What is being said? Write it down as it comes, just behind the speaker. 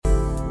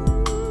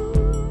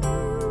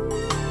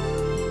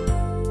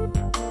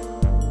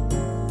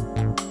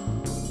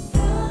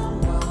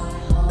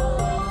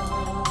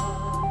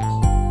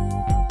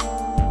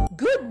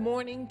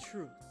morning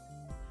truth.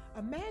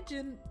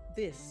 Imagine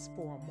this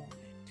for a moment.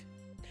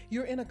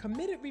 You're in a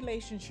committed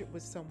relationship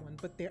with someone,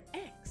 but their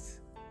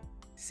ex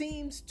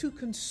seems to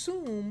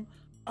consume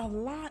a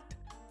lot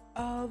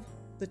of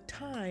the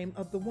time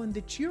of the one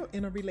that you're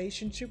in a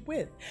relationship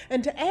with.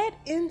 And to add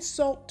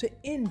insult to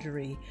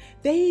injury,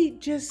 they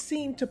just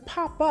seem to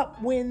pop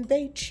up when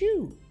they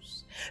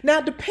choose.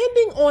 Now,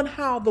 depending on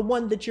how the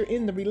one that you're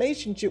in the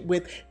relationship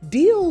with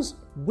deals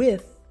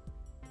with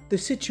the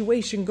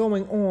situation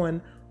going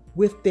on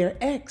with their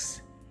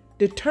ex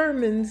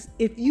determines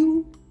if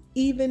you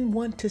even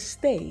want to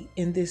stay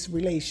in this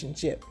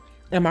relationship.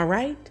 Am I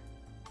right?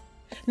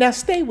 Now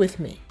stay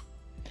with me,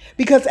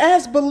 because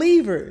as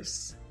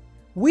believers,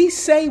 we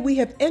say we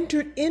have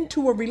entered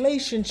into a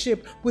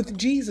relationship with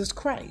Jesus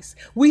Christ.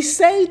 We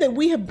say that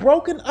we have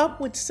broken up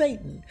with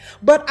Satan,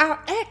 but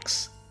our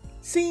ex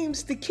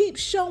seems to keep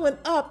showing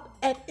up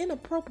at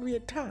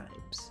inappropriate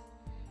times.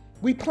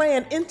 We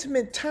plan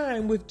intimate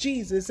time with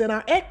Jesus, and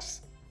our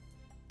ex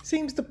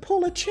seems to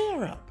pull a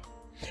chair up.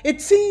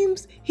 It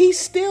seems he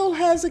still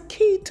has a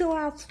key to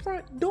our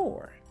front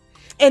door.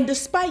 And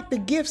despite the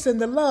gifts and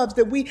the loves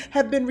that we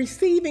have been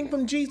receiving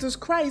from Jesus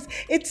Christ,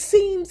 it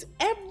seems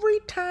every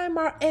time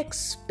our ex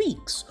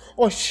speaks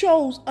or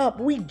shows up,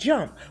 we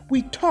jump,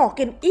 we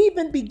talk, and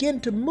even begin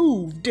to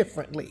move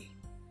differently.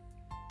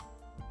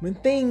 When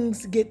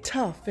things get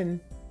tough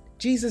and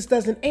Jesus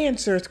doesn't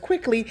answer as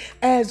quickly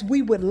as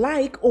we would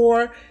like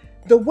or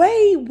the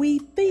way we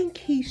think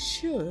he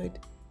should,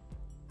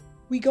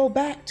 we go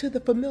back to the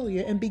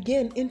familiar and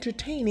begin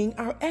entertaining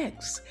our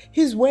ex,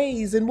 his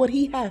ways, and what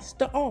he has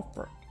to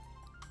offer.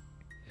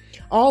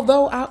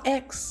 Although our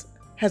ex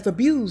has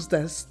abused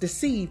us,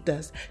 deceived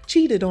us,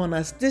 cheated on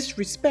us,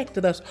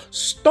 disrespected us,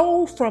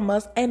 stole from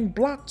us, and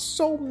blocked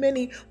so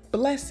many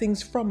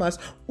blessings from us,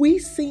 we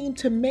seem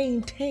to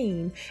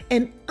maintain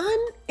an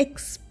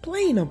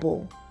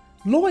unexplainable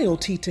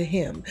loyalty to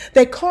him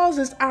that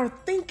causes our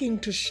thinking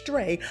to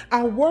stray,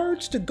 our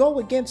words to go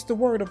against the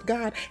word of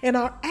God, and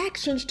our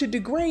actions to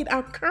degrade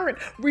our current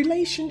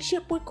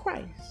relationship with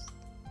Christ.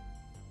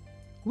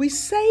 We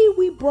say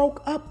we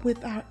broke up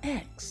with our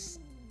ex,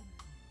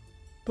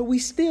 but we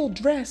still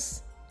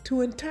dress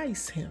to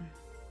entice him.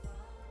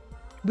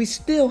 We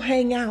still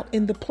hang out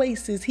in the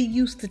places he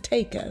used to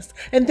take us,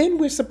 and then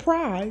we're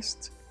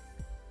surprised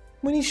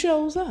when he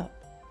shows up.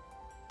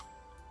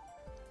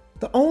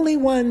 The only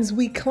ones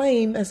we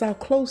claim as our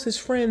closest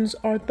friends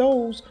are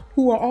those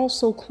who are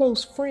also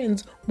close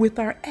friends with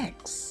our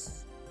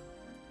ex,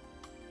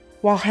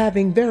 while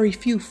having very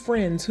few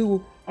friends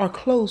who are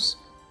close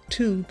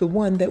to the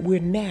one that we're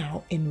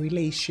now in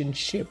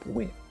relationship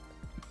with.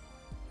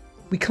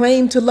 We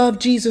claim to love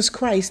Jesus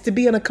Christ, to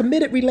be in a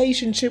committed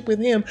relationship with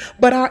him,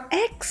 but our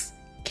ex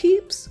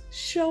keeps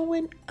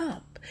showing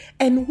up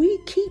and we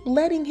keep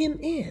letting him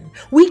in.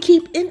 We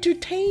keep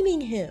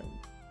entertaining him.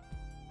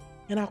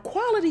 And our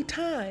quality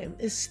time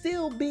is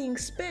still being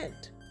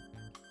spent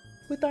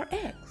with our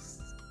ex.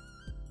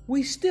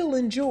 We still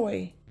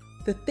enjoy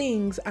the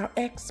things our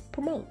ex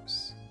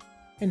promotes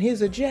and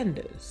his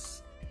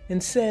agendas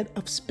instead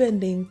of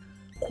spending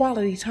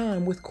quality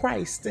time with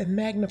Christ and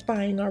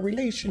magnifying our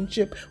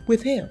relationship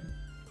with him.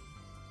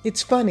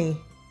 It's funny,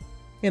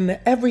 in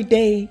the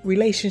everyday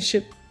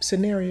relationship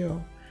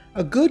scenario,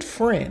 a good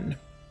friend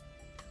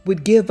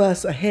would give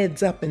us a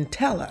heads up and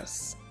tell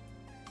us,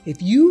 if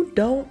you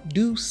don't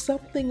do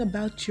something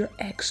about your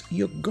ex,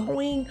 you're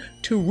going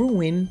to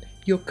ruin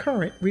your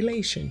current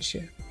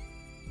relationship.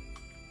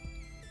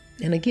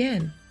 And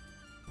again,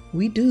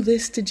 we do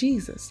this to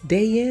Jesus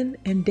day in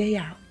and day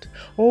out.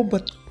 Oh,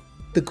 but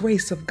the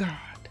grace of God.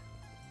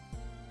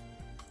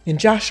 In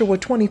Joshua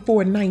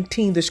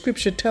 24:19, the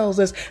scripture tells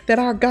us that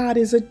our God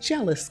is a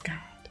jealous God.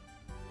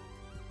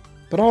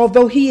 But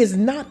although he is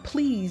not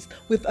pleased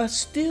with us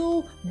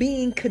still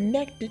being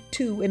connected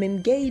to and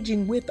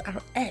engaging with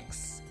our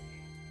ex,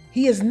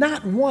 he is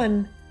not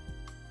one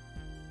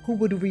who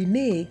would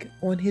renege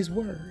on his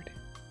word.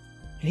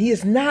 And he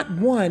is not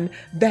one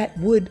that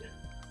would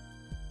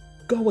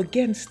go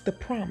against the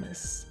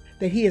promise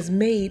that he has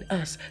made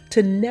us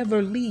to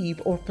never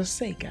leave or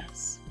forsake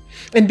us.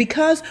 And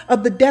because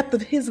of the depth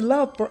of his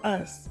love for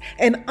us,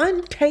 an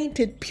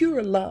untainted,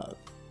 pure love,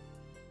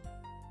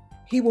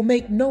 he will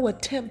make no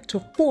attempt to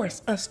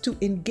force us to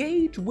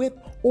engage with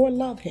or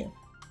love him.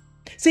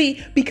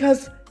 See,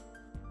 because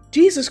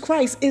Jesus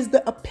Christ is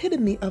the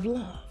epitome of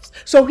love.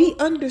 So he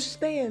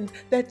understands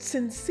that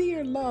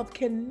sincere love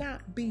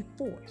cannot be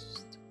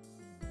forced.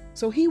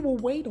 So he will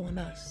wait on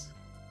us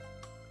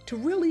to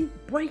really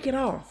break it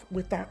off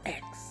with our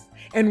ex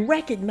and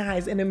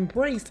recognize and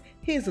embrace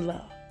his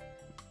love.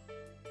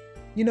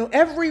 You know,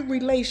 every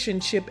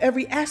relationship,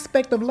 every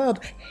aspect of love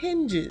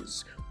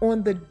hinges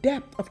on the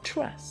depth of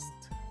trust.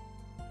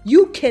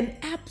 You can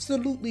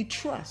absolutely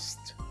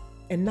trust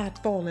and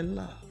not fall in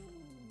love.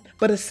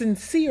 But a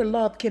sincere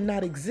love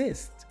cannot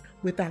exist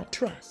without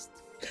trust.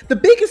 The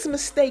biggest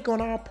mistake on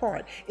our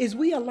part is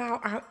we allow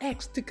our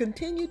ex to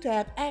continue to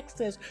have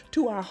access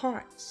to our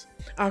hearts,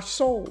 our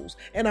souls,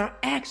 and our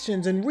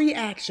actions and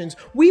reactions.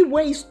 We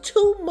waste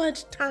too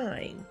much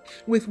time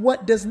with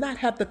what does not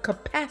have the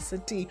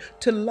capacity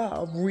to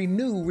love,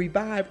 renew,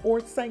 revive,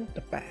 or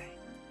sanctify.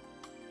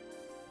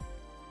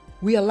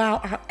 We allow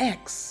our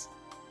ex,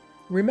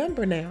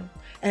 remember now,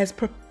 as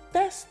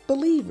professed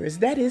believers,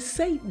 that is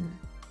Satan,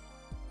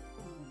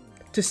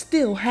 to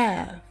still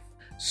have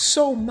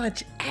so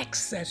much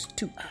access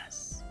to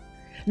us.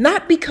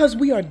 Not because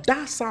we are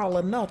docile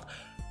enough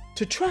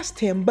to trust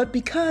him, but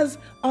because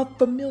of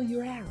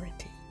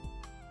familiarity.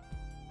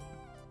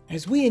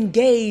 As we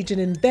engage and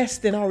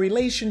invest in our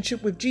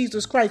relationship with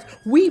Jesus Christ,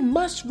 we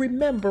must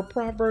remember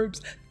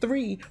Proverbs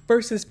 3,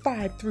 verses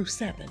 5 through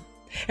 7.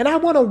 And I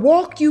want to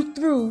walk you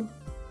through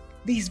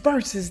these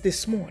verses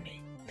this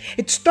morning.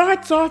 It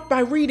starts off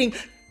by reading,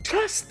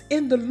 "Trust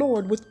in the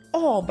Lord with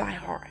all thy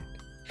heart.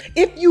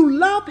 If you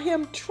love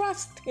him,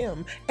 trust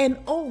him and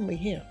only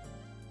him."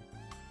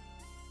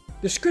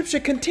 The scripture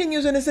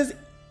continues and it says,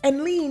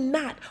 "And lean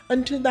not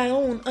unto thy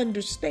own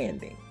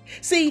understanding."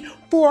 See,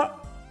 for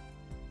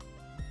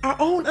our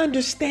own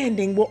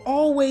understanding will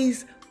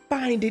always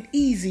find it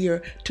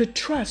easier to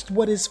trust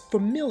what is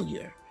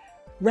familiar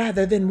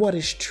rather than what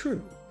is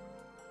true.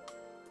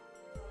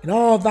 "In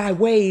all thy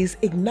ways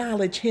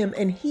acknowledge him,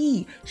 and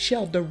he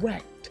shall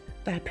direct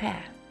thy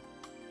path."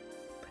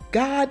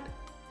 God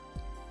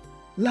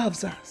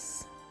loves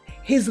us.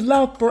 His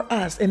love for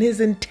us and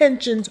his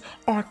intentions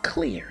are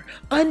clear,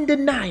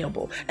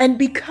 undeniable. And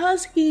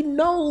because he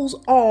knows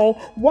all,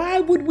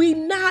 why would we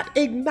not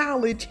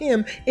acknowledge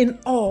him in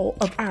all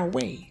of our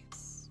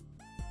ways?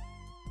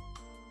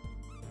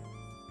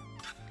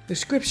 The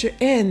scripture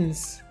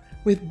ends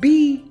with,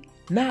 "Be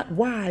not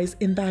wise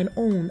in thine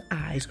own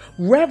eyes.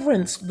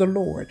 Reverence the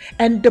Lord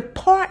and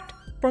depart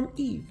from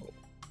evil."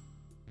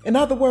 In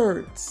other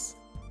words,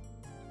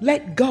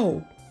 let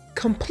go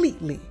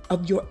completely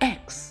of your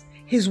ex,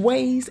 his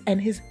ways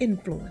and his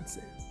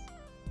influences.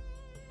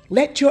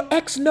 Let your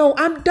ex know,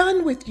 "I'm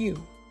done with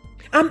you.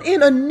 I'm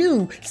in a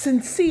new,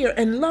 sincere,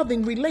 and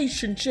loving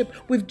relationship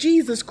with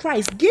Jesus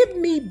Christ. Give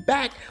me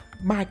back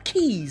my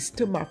keys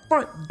to my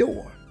front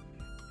door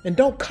and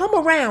don't come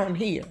around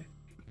here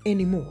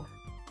anymore."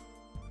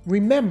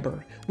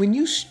 Remember, when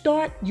you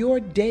start your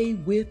day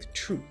with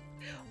truth,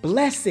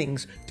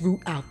 blessings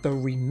throughout the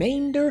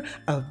remainder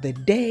of the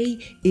day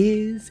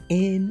is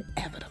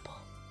inevitable.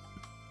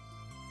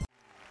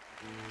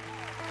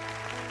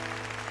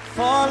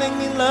 Falling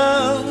in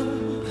love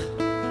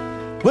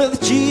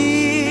with Jesus.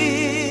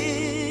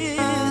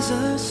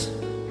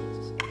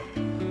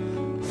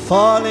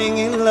 Falling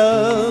in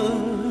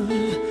love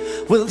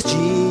with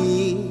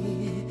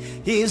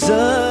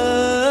Jesus.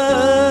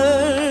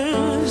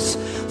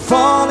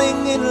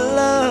 Falling in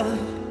love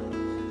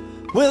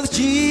with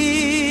Jesus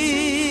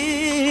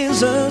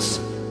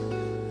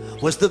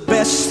was the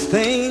best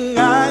thing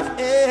I've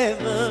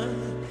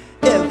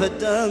ever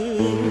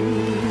done.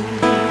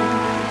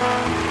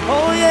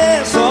 Oh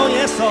yes, oh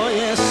yes, oh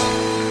yes.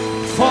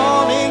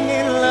 Falling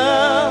in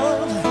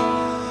love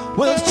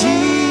with Jesus.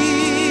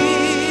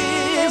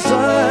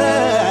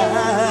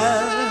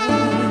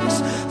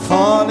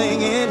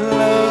 Falling in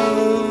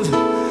love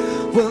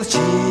with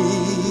Jesus.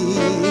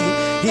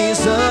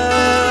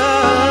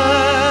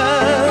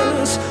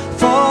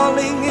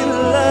 Falling in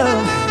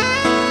love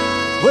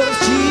with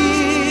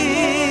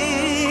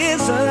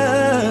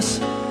Jesus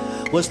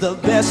was the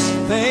best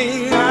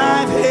thing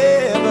I've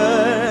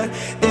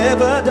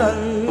ever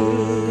done.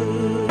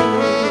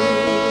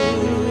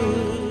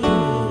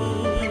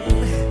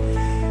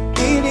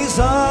 In his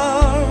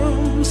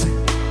arms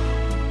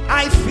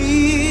I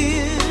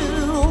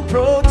feel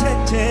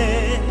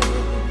protected.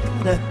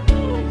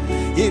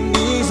 In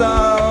his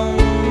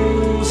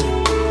arms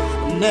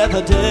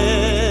never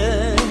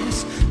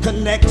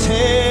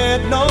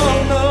disconnected. No,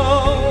 no.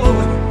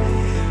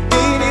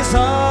 In his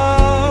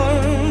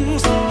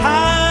arms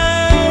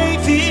I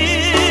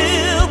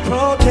feel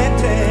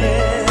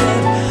protected.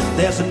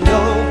 There's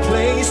no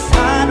place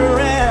I'd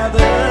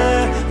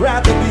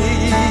rather be.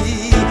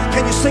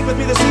 Can you sing with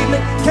me this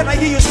evening? Can I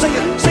hear you sing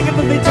it? Sing it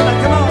with me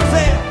tonight. Come on,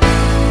 say it.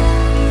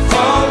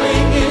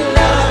 Falling in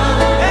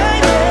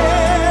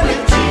love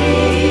with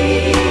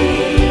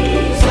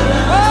Jesus.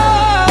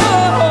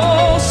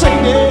 Oh,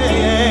 sing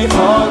it.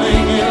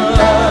 Falling in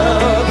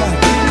love.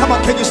 Come on,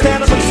 can you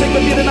stand up and sing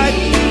with me tonight?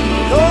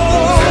 Oh,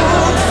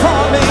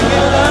 falling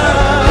in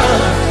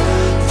love.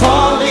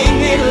 Falling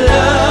in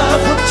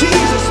love with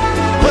Jesus.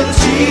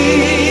 Jesus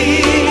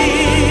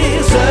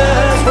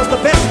was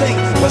the best thing,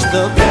 was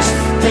the best